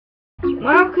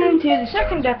Welcome to the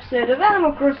second episode of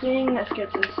Animal Crossing. Let's go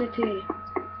to the city.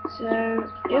 So,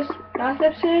 yes, last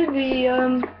episode we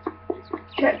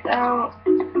checked out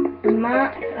the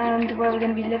map and where we're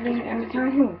going to be living and the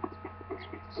town hall.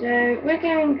 So, we're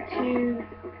going to...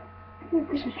 Ooh,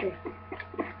 Christmas tree.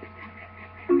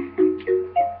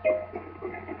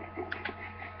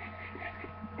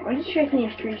 I'm just checking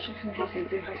these trees just in case they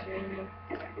do have some in them.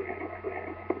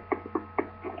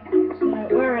 So,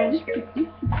 where is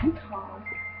car?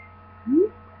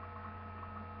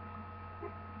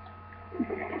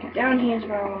 Down here is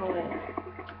where I want to live.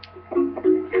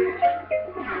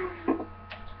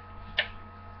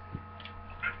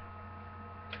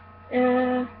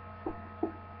 Yeah,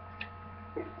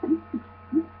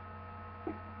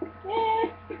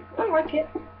 I like it.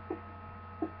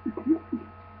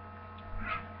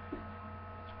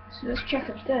 So let's check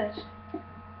upstairs.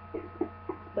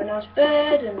 Bana's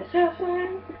bed and the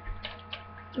telephone.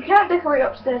 We can't decorate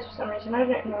upstairs for some reason, I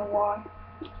don't know why.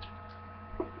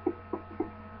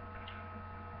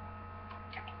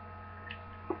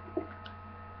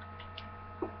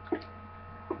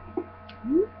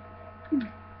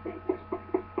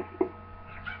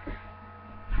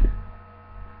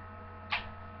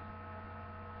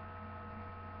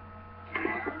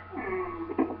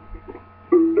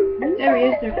 There he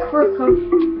is, the crook of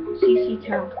CC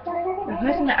Town. The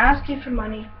person that asks you for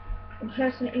money. The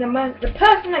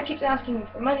person that keeps asking you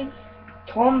for money.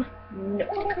 Tom Nook.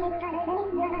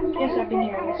 Yes, I've been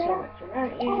hearing this so much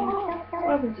about you.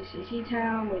 Welcome to CC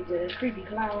Town with the creepy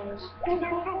clowns.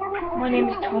 My name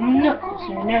is Tom Nook,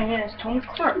 also known as Tom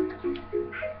Crook.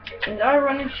 And I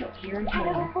run a shop here in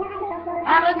town.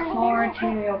 I look forward to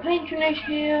your patronage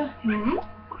here.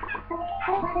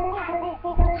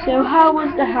 So how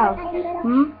was the house?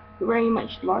 Very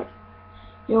much like.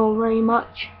 You're very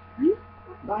much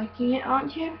liking it,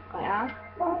 aren't you? I am.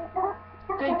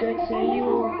 Good, good. So you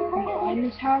will be in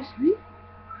this house?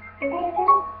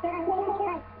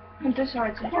 And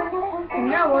besides it, from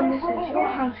now on this is your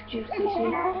house, Juicy.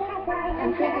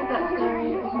 And figured that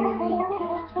story was going to be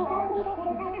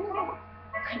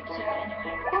couldn't say it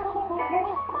anyway.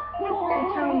 So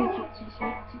tell me, Juicy,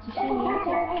 did you see me out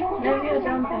here? No, you're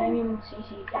done playing in CC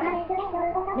Town.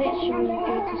 Make sure you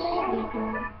go to sleep in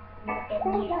the bed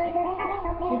music.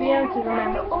 You'll be able to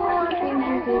remember all the things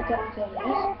you did that day,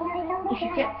 yes? If you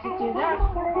get to do that,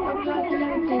 I'll be like you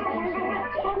never did anything that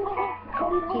day. Now,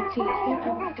 please don't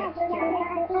ever forget to do it.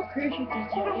 Crucial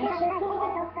detail, yes?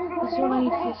 That's all I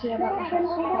need to say about the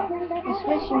house. I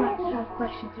suppose you might have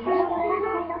questions, yes?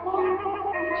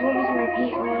 Do you want me to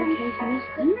repeat all in case you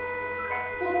missed it?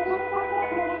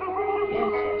 Yes,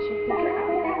 you'll figure it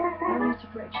out. I need to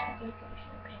bridge the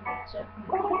location of payment, so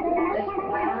there's the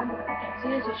plan. So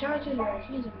there's the charges where it's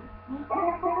feasible.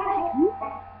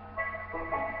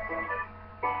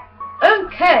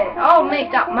 Okay, I'll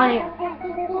make that money.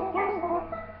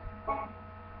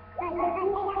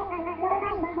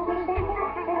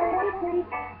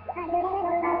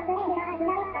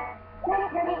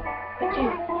 But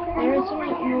Jim, there is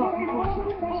something more important for us to do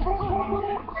in the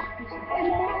house business.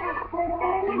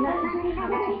 And that is how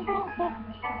to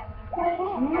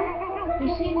You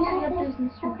see, this is a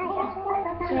business from here,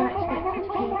 so I expect it to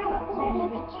pay back to me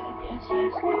eventually. Yes,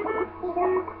 yes.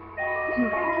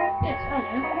 Yes, I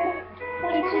know.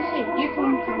 You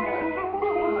can come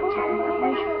part-time at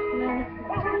my shop and learn it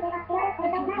from me.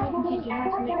 I can teach you how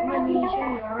to make money, show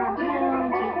you around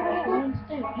town, take you where you want to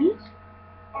do, yes?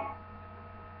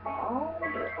 Oh,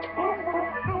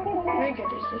 very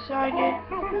good, it's decided.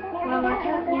 Well, I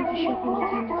can't leave the shop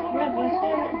unattended forever, so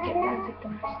let's get back to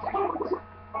domestics.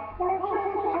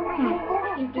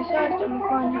 You've decided on a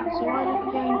fine house, so why don't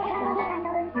you go and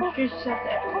introduce yourself to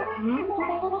everyone,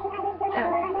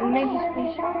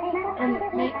 and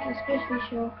make especially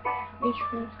sure each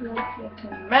person likes your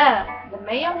turn. The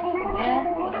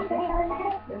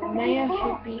mayor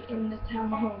should be in the town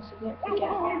hall, so don't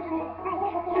forget.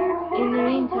 In the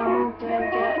meantime, I'll go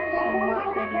get some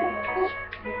work ready.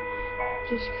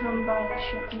 Just come by the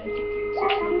shop and make it easy.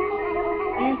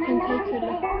 You can take a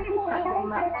look at the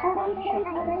map to find the shop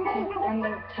and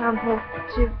the town hall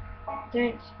too.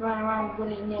 Don't run around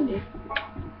willy-nilly.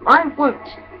 I won't.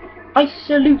 I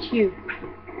salute you.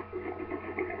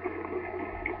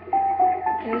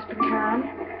 There's pecan.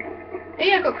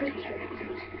 Hey, I got Christmas tree.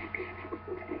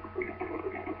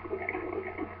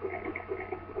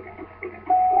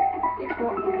 It's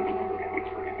what?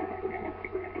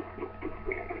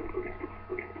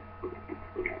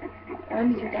 I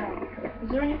need to down. Is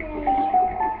there anything over here?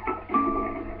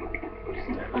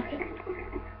 Okay.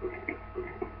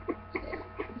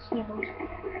 Sniffles.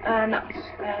 Nuts.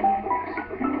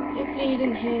 Hopefully you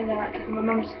didn't hear that because my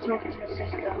mum's talking to my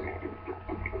sister.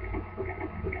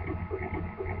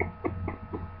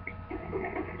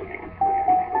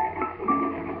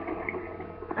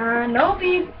 And I'll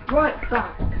be right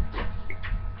back.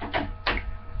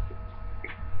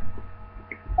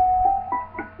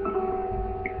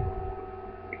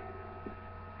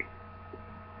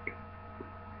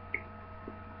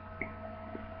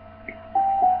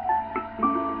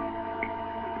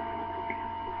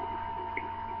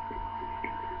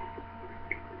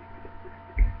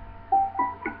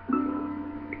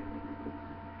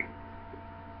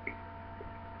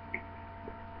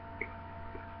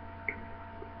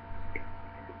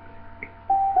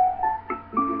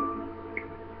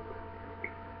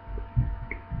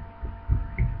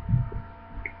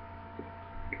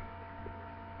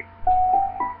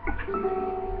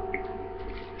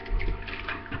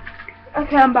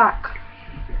 Okay, I'm back.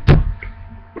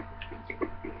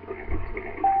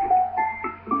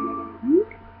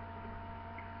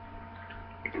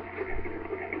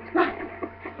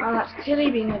 Well, that's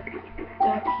Tilly being a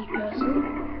dirty person.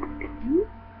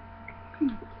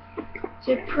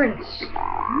 So, Prince.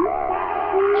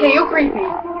 Okay, you're creepy.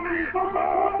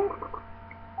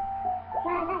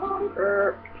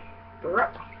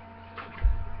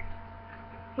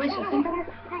 Wait a second.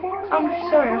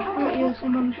 Sorry, I thought you were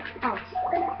someone else.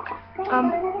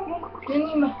 Then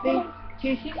you must be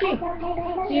TCC.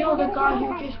 So you're the guy who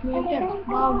just moved in.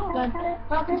 Well then,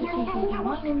 welcome to TCC.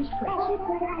 My name is Prince.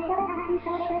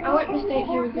 I won't mistake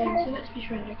you again, so let's be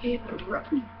friends, okay?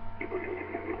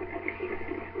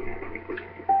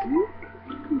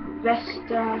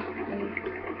 Vesta and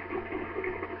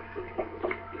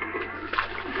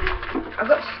I've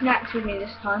got snacks with me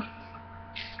this time.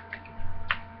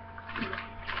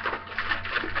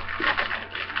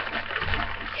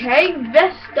 Okay,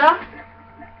 Vesta.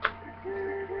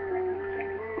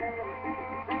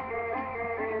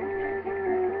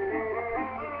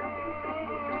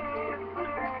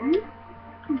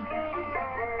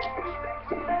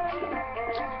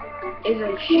 Is a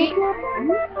sheep. I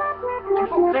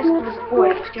thought Vesta was a boy,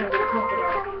 it's going to be a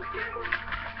crocodile.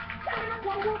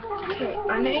 Okay,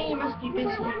 I know you must be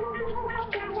busy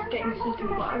getting settled,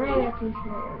 but I really appreciate it.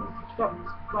 Stop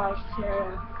by to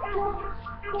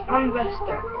I'm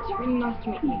Vesta. It's really nice to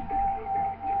meet you.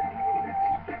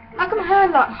 How come her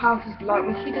house is light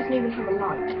when she doesn't even have a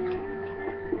light?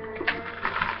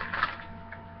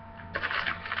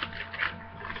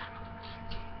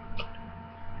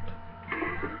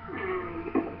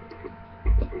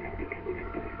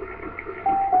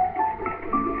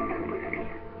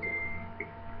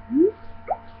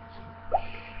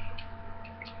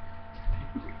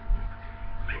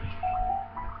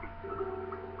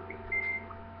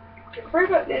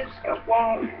 Robot lives at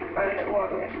one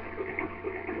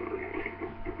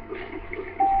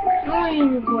How long are you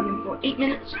recording for? 8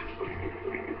 minutes?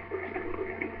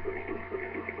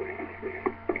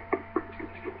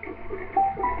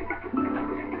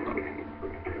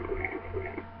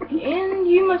 And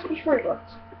you must be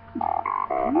robots.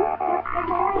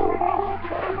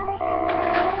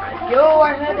 Yo,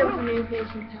 I heard there was a new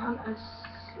place in town.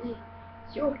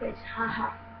 It's your place, haha.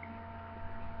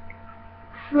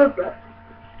 Ribbit.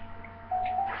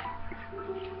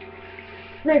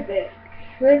 Ribbit.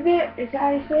 Ribbit, is that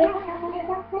how you say it?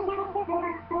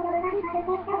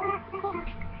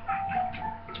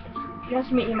 Nice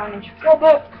to meet you, my name's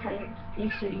Robert. You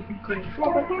said you can call me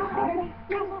Robert. My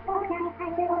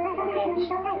name's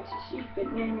a secret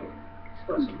name. It's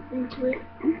got something to it.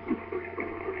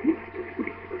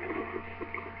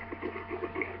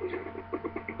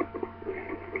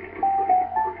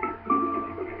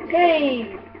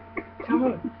 Hey! Come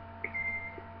on.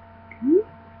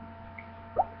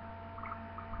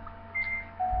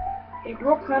 Hey,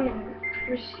 Rocco and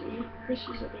Chrissy.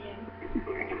 Chrissy's at the end.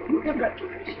 Go back to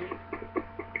Chrissy.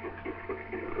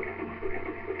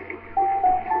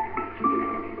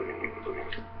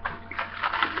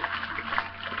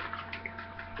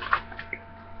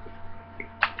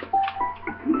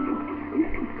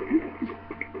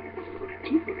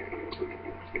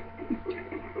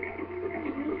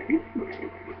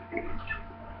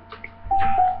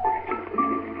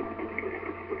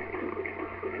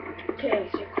 Okay,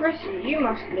 so Chrissy, you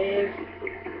must live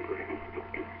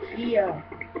here.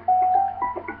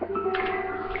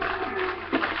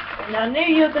 And I knew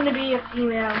you were going to be a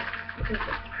female because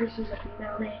Chrissy's a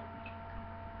female name.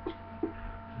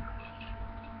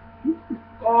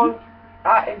 Oh,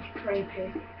 that is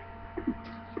creepy.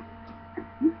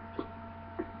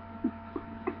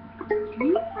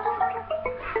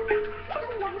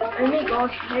 Oh my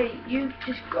gosh, hey, you've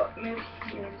just got moved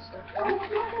here and stuff.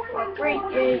 Like, great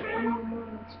day in the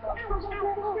morning spot.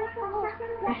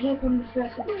 And here comes the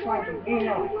first of the Friday, you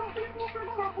know.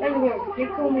 Anyway, they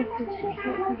call me Chrissy.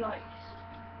 Hope you like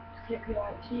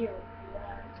tea or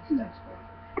stuff.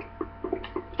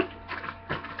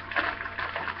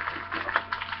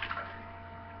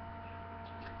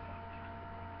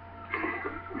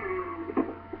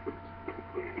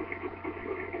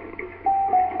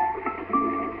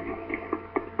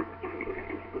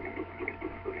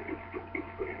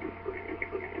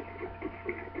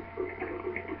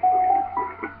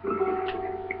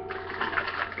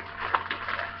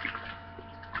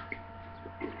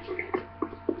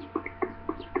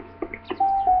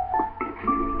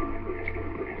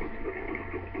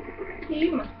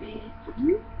 You must be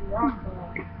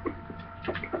Rocco.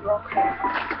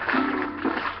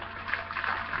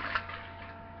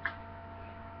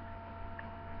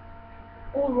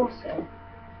 Or Rosso.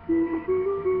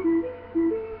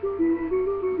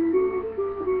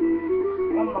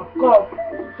 Oh my god,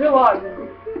 who are you?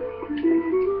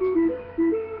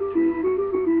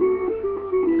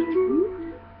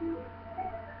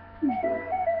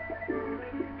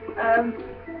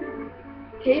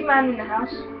 Caveman in the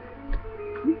house.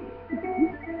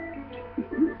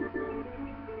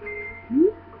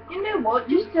 You know what,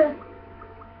 just to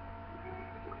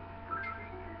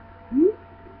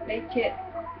make it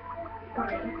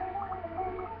funny.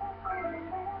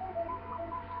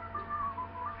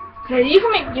 Okay, you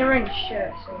can make your own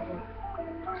shirt, so.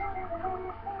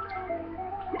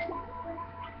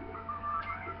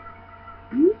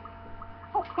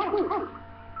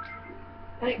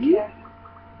 Okay.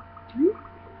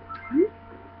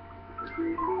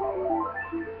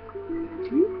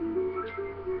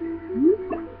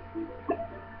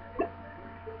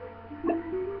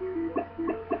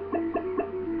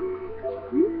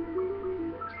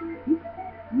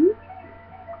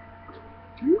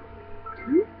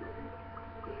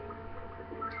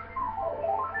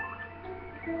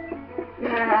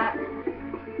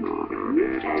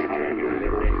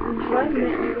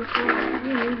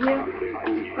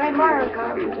 My Mario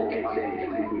Kart.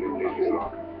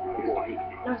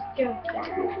 Let's go.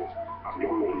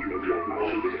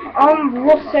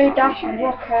 Rosso dash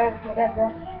Rocco, whatever.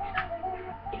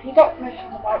 If you got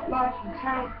questions about life and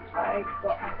how I've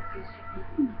got answers.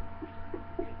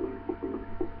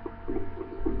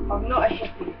 I'm not a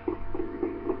hippie.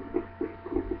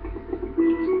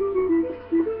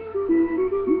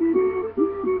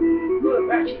 Look,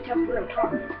 we're actually tough for a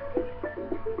time.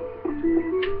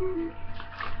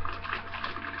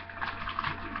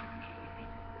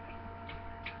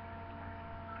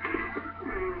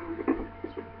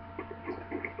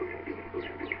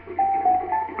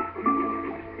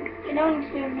 You know, I'm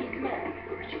still meeting there.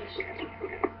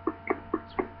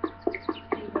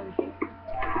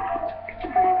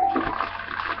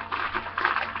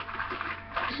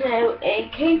 So, a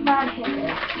Caveman Hippo.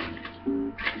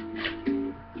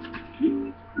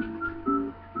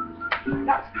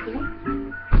 That's cool.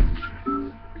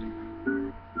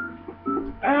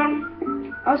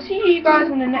 I'll see you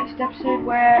guys in the next episode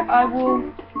where I will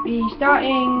be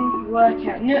starting work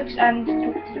at Nooks and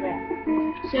talking to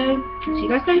them. So, see you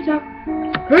guys later.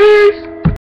 Peace!